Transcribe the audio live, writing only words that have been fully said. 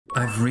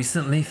I've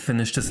recently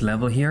finished this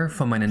level here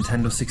for my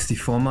Nintendo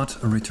 64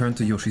 mod, Return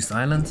to Yoshi's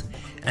Island,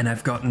 and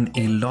I've gotten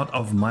a lot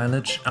of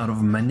mileage out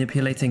of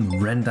manipulating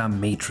render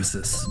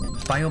matrices.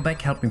 Bioback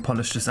helped me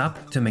polish this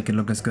up to make it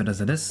look as good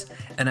as it is,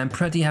 and I'm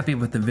pretty happy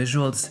with the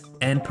visuals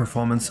and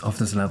performance of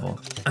this level.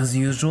 As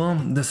usual,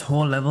 this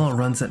whole level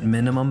runs at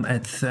minimum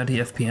at 30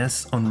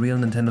 FPS on real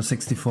Nintendo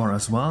 64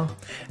 as well,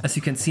 as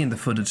you can see in the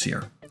footage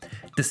here,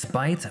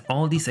 despite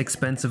all these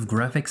expensive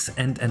graphics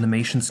and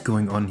animations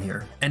going on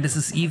here. And this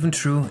is even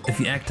true if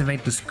you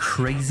activate this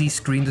crazy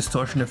screen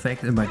distortion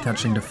effect by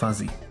touching the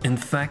fuzzy. In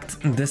fact,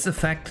 this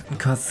effect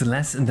costs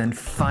less than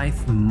 5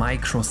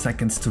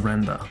 microseconds to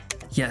render.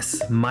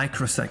 Yes,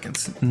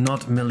 microseconds,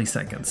 not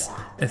milliseconds.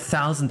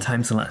 1,000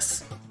 times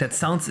less. That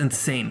sounds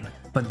insane,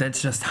 but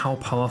that's just how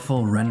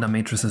powerful render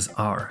matrices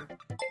are.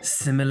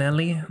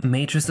 Similarly,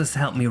 matrices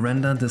help me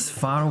render this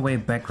faraway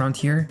background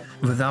here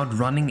without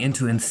running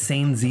into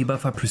insane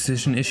Z-buffer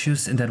precision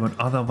issues that would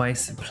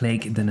otherwise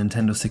plague the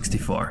Nintendo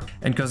 64,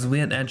 and cause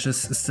weird edges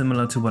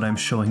similar to what I'm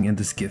showing in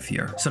this GIF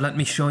here. So let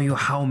me show you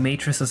how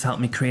matrices help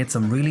me create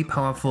some really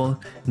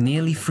powerful,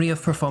 nearly free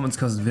of performance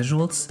cost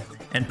visuals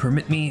and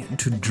permit me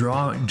to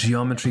draw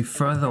geometry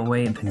further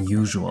away than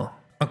usual.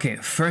 Okay,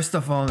 first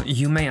of all,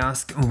 you may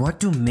ask, what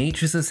do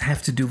matrices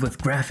have to do with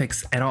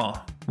graphics at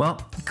all?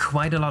 Well,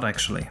 quite a lot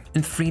actually.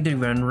 In 3D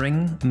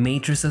rendering,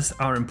 matrices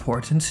are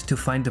important to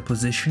find the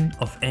position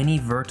of any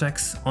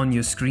vertex on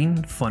your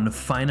screen for the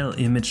final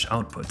image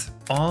output.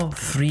 All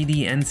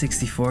 3D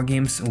N64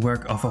 games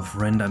work off of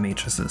render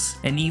matrices,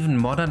 and even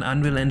modern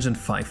Unreal Engine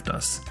 5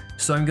 does.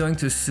 So I'm going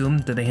to assume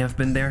that they have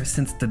been there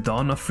since the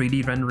dawn of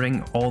 3D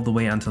rendering all the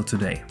way until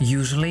today.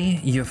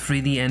 Usually, your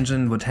 3D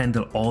engine would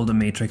handle all the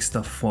matrix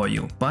stuff for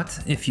you, but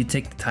if you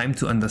take the time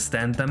to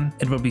understand them,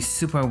 it will be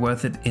super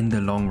worth it in the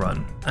long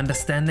run.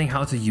 Understanding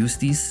how to use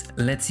these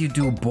lets you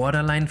do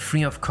borderline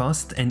free of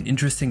cost and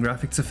interesting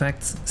graphics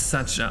effects,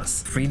 such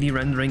as 3D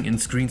rendering in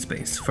screen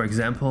space, for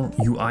example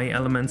UI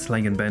elements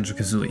like in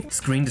Banjo-Kazooie,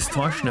 screen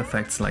distortion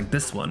effects like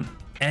this one,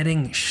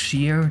 adding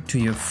shear to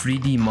your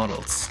 3D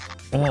models.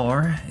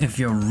 Or, if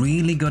you're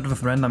really good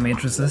with render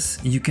matrices,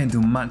 you can do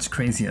much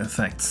crazier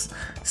effects,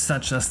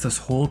 such as this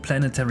whole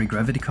planetary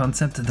gravity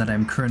concept that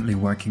I'm currently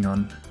working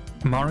on.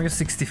 Mario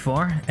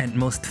 64 and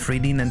most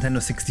 3D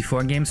Nintendo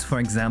 64 games,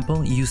 for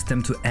example, use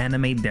them to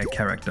animate their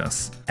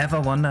characters. Ever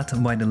wondered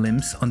why the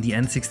limbs on the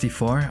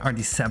N64 are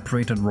these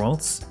separated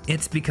rolls?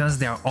 It's because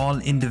they are all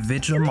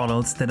individual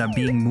models that are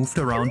being moved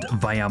around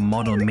via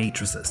model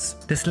matrices.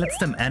 This lets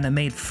them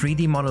animate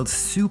 3D models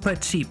super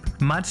cheap,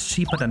 much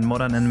cheaper than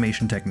modern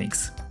animation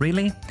techniques.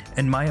 Really?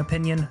 In my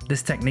opinion,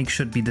 this technique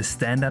should be the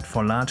standard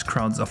for large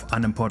crowds of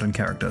unimportant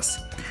characters.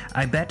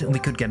 I bet we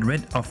could get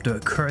rid of the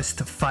cursed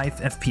 5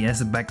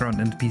 FPS background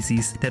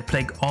NPCs that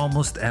plague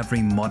almost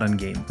every modern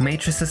game.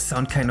 Matrices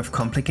sound kind of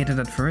complicated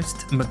at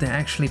first, but they're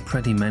actually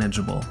pretty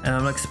manageable, and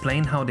I'll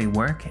explain how they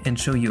work and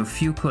show you a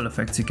few cool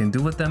effects you can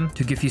do with them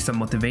to give you some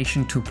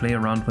motivation to play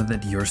around with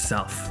it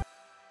yourself.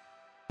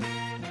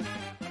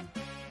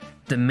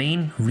 The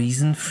main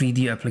reason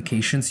 3D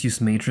applications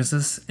use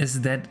matrices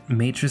is that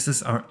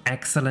matrices are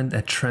excellent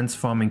at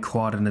transforming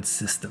coordinate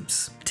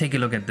systems. Take a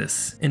look at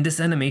this. In this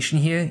animation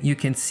here, you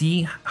can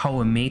see how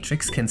a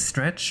matrix can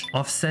stretch,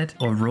 offset,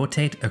 or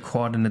rotate a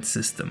coordinate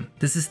system.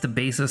 This is the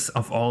basis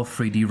of all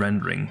 3D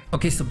rendering.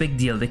 Okay, so big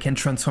deal, they can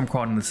transform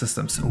coordinate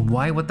systems.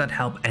 Why would that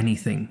help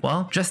anything?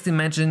 Well, just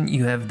imagine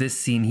you have this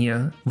scene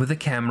here with a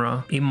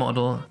camera, a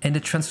model, and a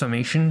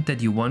transformation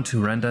that you want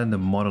to render the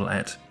model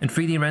at. In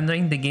 3D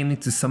rendering, the game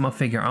needs to somehow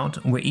figure out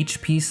where each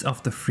piece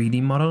of the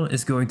 3D model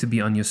is going to be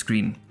on your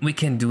screen. We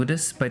can do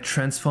this by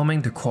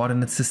transforming the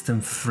coordinate system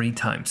 3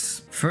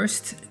 times.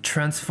 First,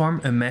 transform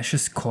a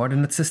mesh's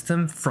coordinate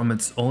system from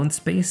its own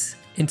space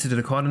into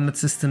the coordinate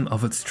system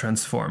of its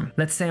transform.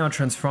 Let's say our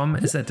transform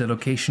is at the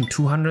location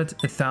 200,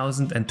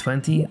 1000 and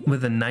 20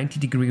 with a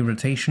 90-degree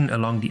rotation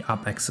along the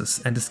up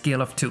axis and a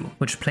scale of 2,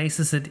 which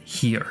places it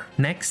here.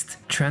 Next,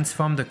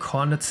 transform the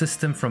coordinate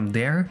system from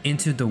there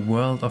into the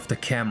world of the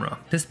camera.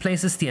 This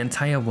places the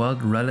entire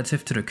world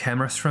relative to the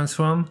camera's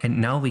transform, and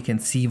now we can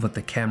see what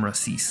the camera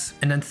sees.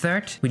 And then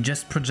third, we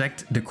just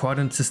project the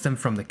coordinate system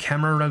from the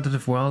camera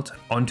relative world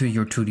onto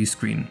your 2D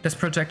screen. This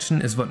projection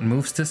is what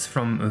moves this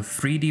from a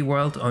 3D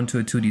world onto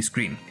a 2D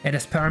screen. It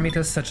has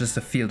parameters such as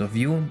the field of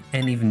view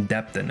and even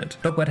depth in it.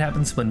 Look what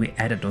happens when we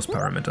added those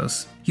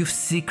parameters. You've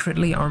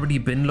secretly already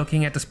been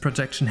looking at this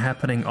projection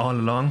happening all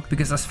along,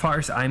 because as far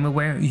as I'm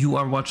aware, you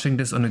are watching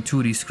this on a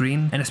 2D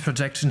screen, and this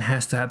projection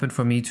has to happen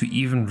for me to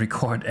even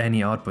record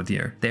any output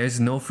here. There is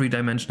no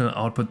 3-dimensional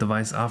output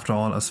device after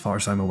all, as far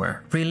as I'm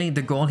aware. Really,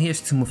 the goal here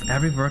is to move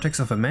every vertex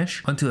of a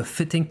mesh onto a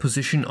fitting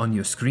position on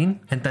your screen,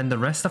 and then the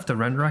rest of the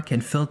renderer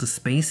can fill the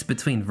space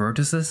between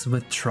vertices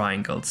with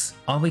triangles.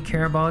 All we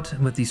care about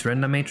with these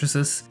render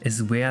matrices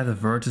is where the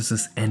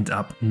vertices end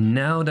up.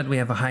 Now that we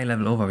have a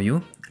high-level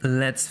overview,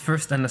 let's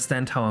first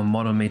understand how a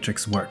model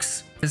matrix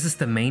works. This is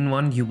the main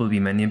one you will be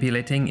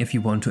manipulating if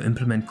you want to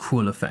implement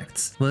cool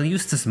effects. We'll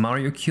use this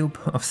Mario cube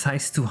of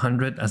size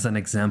 200 as an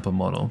example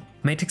model.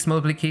 Matrix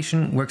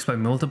multiplication works by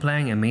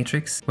multiplying a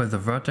matrix with a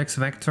vertex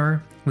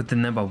vector with the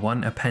number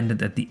 1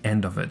 appended at the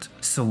end of it.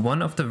 So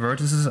one of the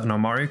vertices on our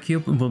Mario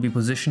cube will be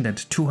positioned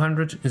at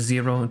 200,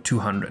 0,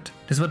 200.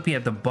 This would be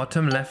at the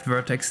bottom left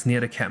vertex near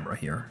the camera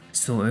here.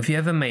 So if you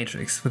have a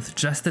matrix with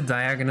just a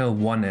diagonal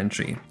 1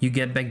 entry, you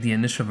get back the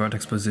initial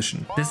vertex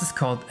position. This is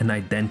called an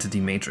identity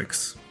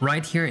matrix.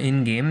 Right here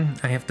in game,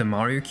 I have the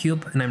Mario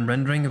cube and I'm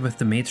rendering it with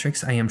the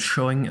matrix I am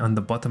showing on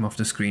the bottom of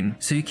the screen.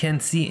 So you can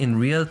see in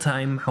real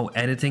time how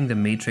editing the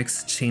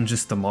matrix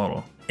changes the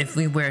model. If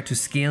we were to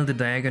scale the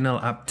diagonal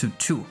up to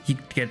 2, you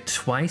get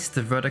twice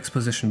the vertex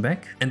position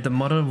back and the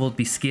model will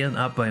be scaled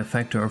up by a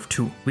factor of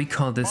 2. We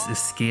call this a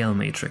scale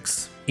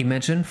matrix.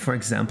 Imagine, for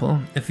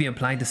example, if we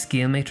apply the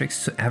scale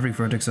matrix to every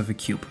vertex of a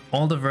cube.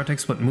 All the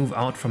vertex would move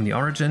out from the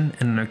origin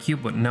and our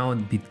cube would now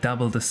be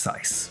double the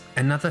size.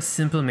 Another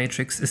simple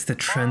matrix is the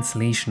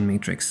translation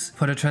matrix.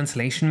 For the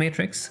translation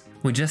matrix,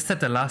 we just set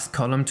the last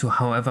column to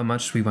however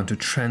much we want to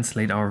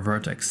translate our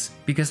vertex.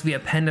 Because we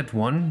appended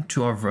 1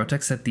 to our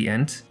vertex at the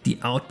end, the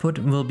output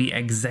will be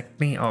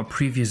exactly our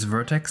previous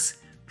vertex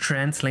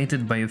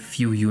translated by a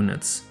few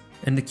units.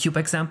 In the cube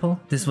example,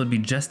 this would be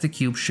just the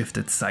cube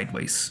shifted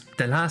sideways.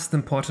 The last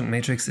important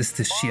matrix is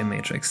the shear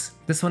matrix.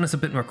 This one is a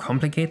bit more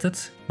complicated,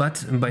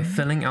 but by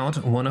filling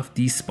out one of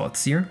these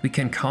spots here, we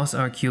can cause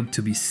our cube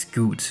to be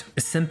skewed.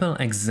 A simple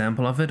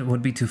example of it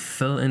would be to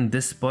fill in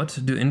this spot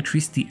to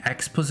increase the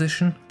X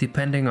position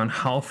depending on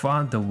how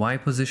far the Y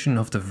position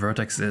of the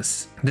vertex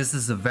is. This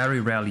is a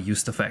very rarely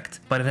used effect,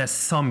 but it has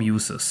some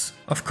uses.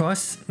 Of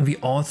course, we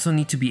also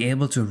need to be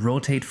able to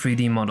rotate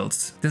 3D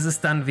models. This is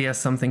done via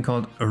something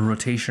called a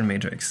rotation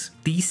matrix.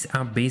 These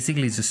are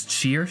basically just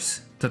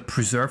shears that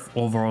preserve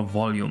overall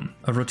volume.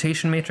 A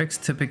rotation matrix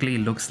typically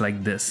looks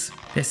like this.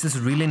 There's this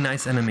really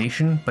nice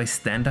animation by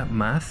Stand Up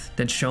Math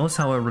that shows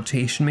how a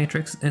rotation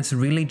matrix is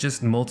really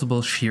just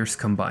multiple shears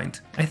combined.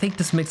 I think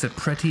this makes it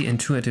pretty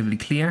intuitively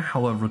clear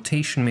how a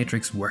rotation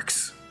matrix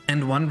works.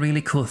 And one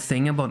really cool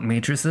thing about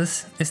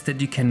matrices is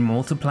that you can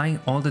multiply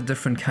all the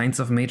different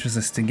kinds of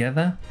matrices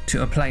together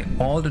to apply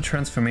all the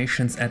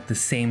transformations at the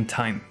same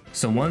time.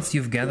 So once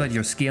you've gathered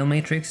your scale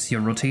matrix,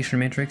 your rotation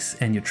matrix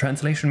and your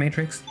translation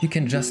matrix, you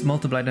can just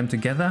multiply them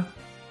together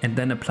and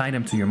then apply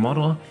them to your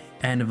model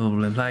and it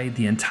will apply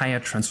the entire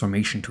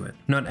transformation to it.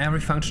 Not every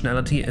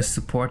functionality is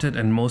supported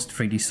in most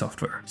 3D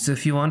software. So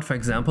if you want, for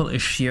example, a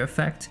shear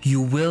effect,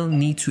 you will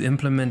need to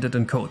implement it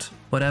in code.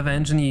 Whatever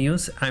engine you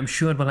use, I'm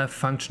sure it will have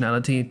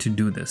functionality to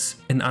do this.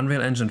 In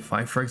Unreal Engine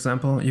 5, for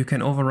example, you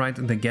can override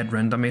the get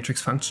render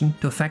matrix function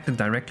to affect it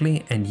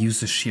directly and use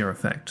the shear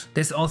effect.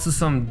 There's also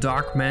some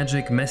dark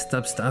magic messed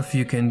up stuff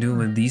you can do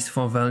with these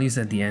 4 values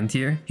at the end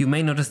here. You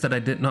may notice that I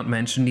did not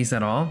mention these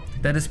at all.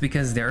 That is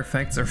because their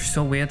effects are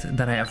so weird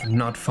that I have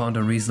not found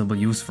a reasonable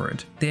use for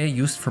it. They are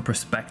used for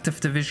perspective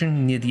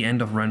division near the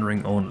end of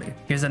rendering only.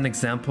 Here's an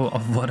example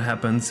of what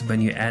happens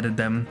when you added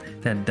them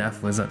that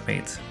Dev Wizard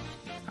made.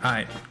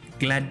 Alright.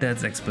 Glad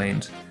that's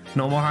explained.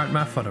 No more hard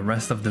math for the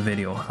rest of the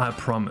video, I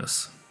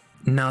promise.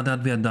 Now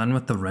that we are done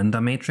with the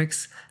render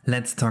matrix,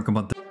 let's talk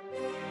about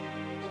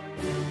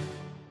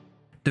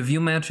the view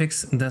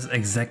matrix. Does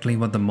exactly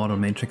what the model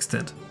matrix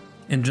did.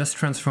 It just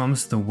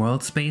transforms the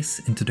world space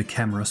into the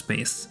camera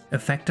space,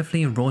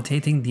 effectively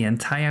rotating the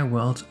entire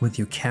world with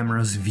your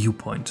camera's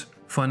viewpoint.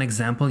 For an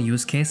example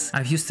use case,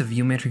 I've used the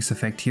view matrix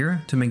effect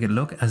here to make it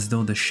look as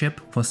though the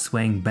ship was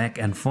swaying back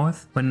and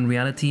forth, when in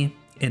reality,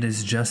 it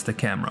is just a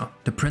camera.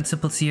 The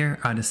principles here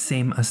are the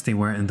same as they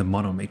were in the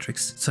model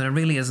matrix, so there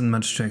really isn't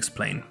much to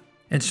explain.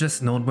 It's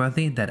just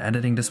noteworthy that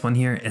editing this one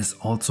here is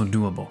also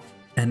doable.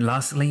 And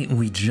lastly,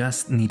 we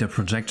just need a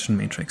projection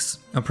matrix.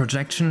 A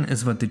projection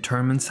is what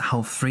determines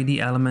how 3D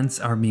elements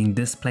are being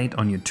displayed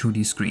on your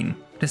 2D screen.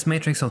 This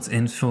matrix holds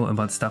info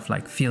about stuff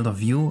like field of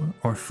view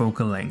or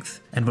focal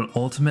length, and will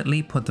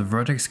ultimately put the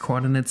vertex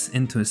coordinates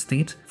into a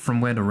state from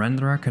where the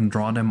renderer can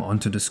draw them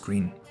onto the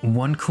screen.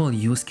 One cool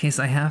use case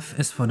I have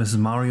is for this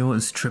Mario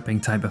is tripping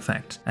type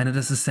effect, and it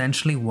is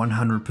essentially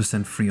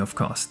 100% free of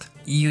cost.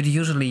 You'd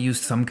usually use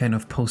some kind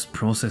of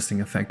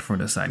post-processing effect for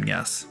this, I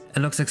guess. It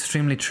looks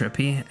extremely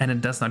trippy and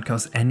it does not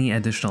cost any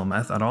additional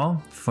math at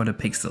all for the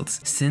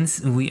pixels,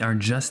 since we are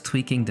just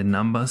tweaking the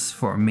numbers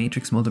for a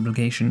matrix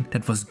multiplication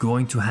that was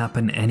going to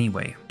happen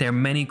anyway. There are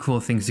many cool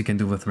things you can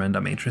do with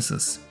render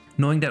matrices.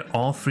 Knowing that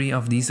all 3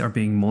 of these are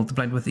being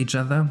multiplied with each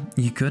other,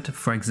 you could,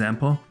 for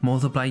example,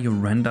 multiply your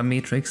render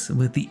matrix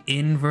with the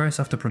inverse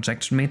of the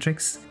projection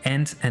matrix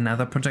and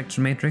another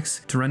projection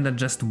matrix to render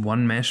just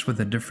one mesh with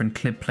a different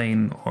clip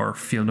plane or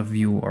field of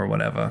view or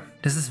whatever.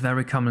 This is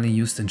very commonly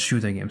used in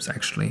shooter games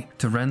actually,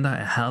 to render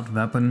a held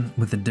weapon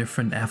with a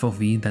different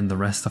FOV than the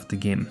rest of the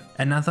game.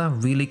 Another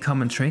really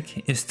common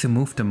trick is to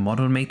move the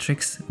model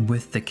matrix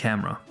with the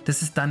camera.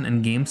 This is done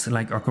in games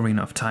like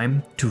Ocarina of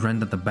Time to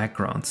render the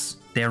backgrounds.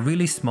 They are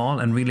really small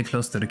and really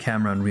close to the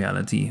camera in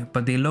reality,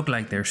 but they look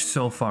like they're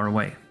so far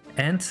away.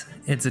 And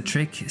it's a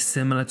trick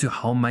similar to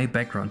how my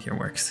background here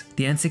works.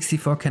 The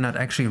N64 cannot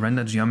actually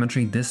render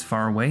geometry this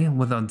far away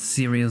without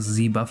serious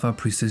Z-buffer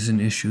precision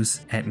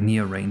issues at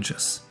near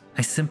ranges.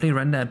 I simply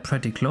render it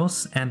pretty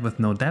close and with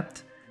no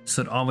depth,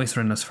 so it always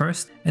renders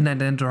first, and I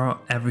then draw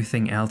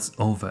everything else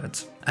over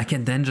it. I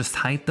can then just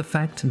hide the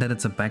fact that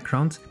it's a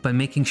background by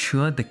making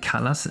sure the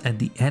colors at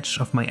the edge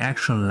of my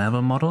actual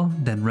level model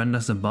that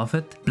renders above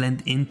it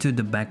blend into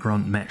the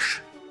background mesh.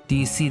 Do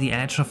you see the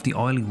edge of the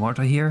oily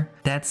water here?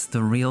 That's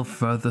the real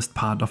furthest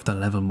part of the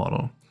level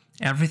model.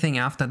 Everything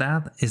after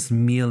that is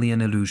merely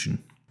an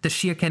illusion. The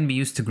shear can be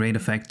used to great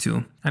effect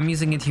too. I'm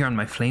using it here on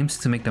my flames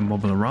to make them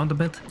wobble around a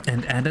bit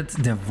and added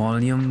their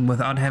volume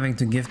without having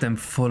to give them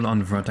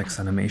full-on vertex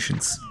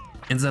animations.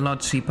 It's a lot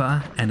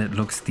cheaper and it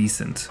looks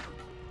decent.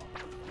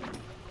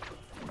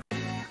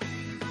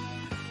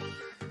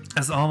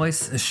 As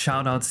always,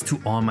 shoutouts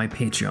to all my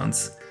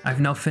Patreons. I've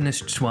now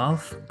finished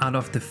 12 out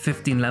of the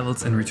 15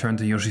 levels in Return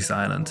to Yoshi's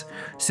Island,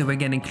 so we're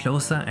getting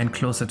closer and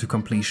closer to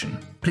completion.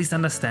 Please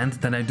understand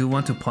that I do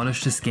want to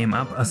polish this game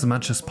up as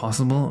much as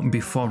possible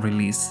before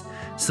release,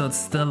 so it's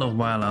still a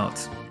while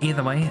out.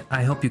 Either way,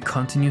 I hope you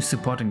continue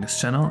supporting this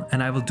channel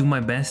and I will do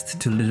my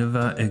best to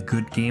deliver a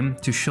good game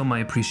to show my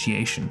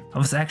appreciation. I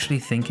was actually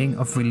thinking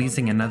of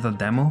releasing another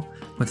demo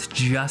with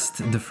just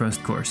the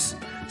first course,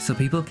 so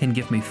people can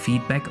give me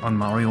feedback on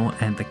Mario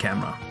and the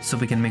camera, so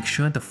we can make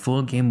sure the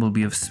full game will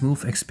be a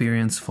smooth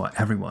experience for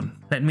everyone.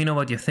 Let me know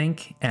what you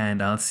think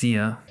and I'll see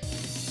ya.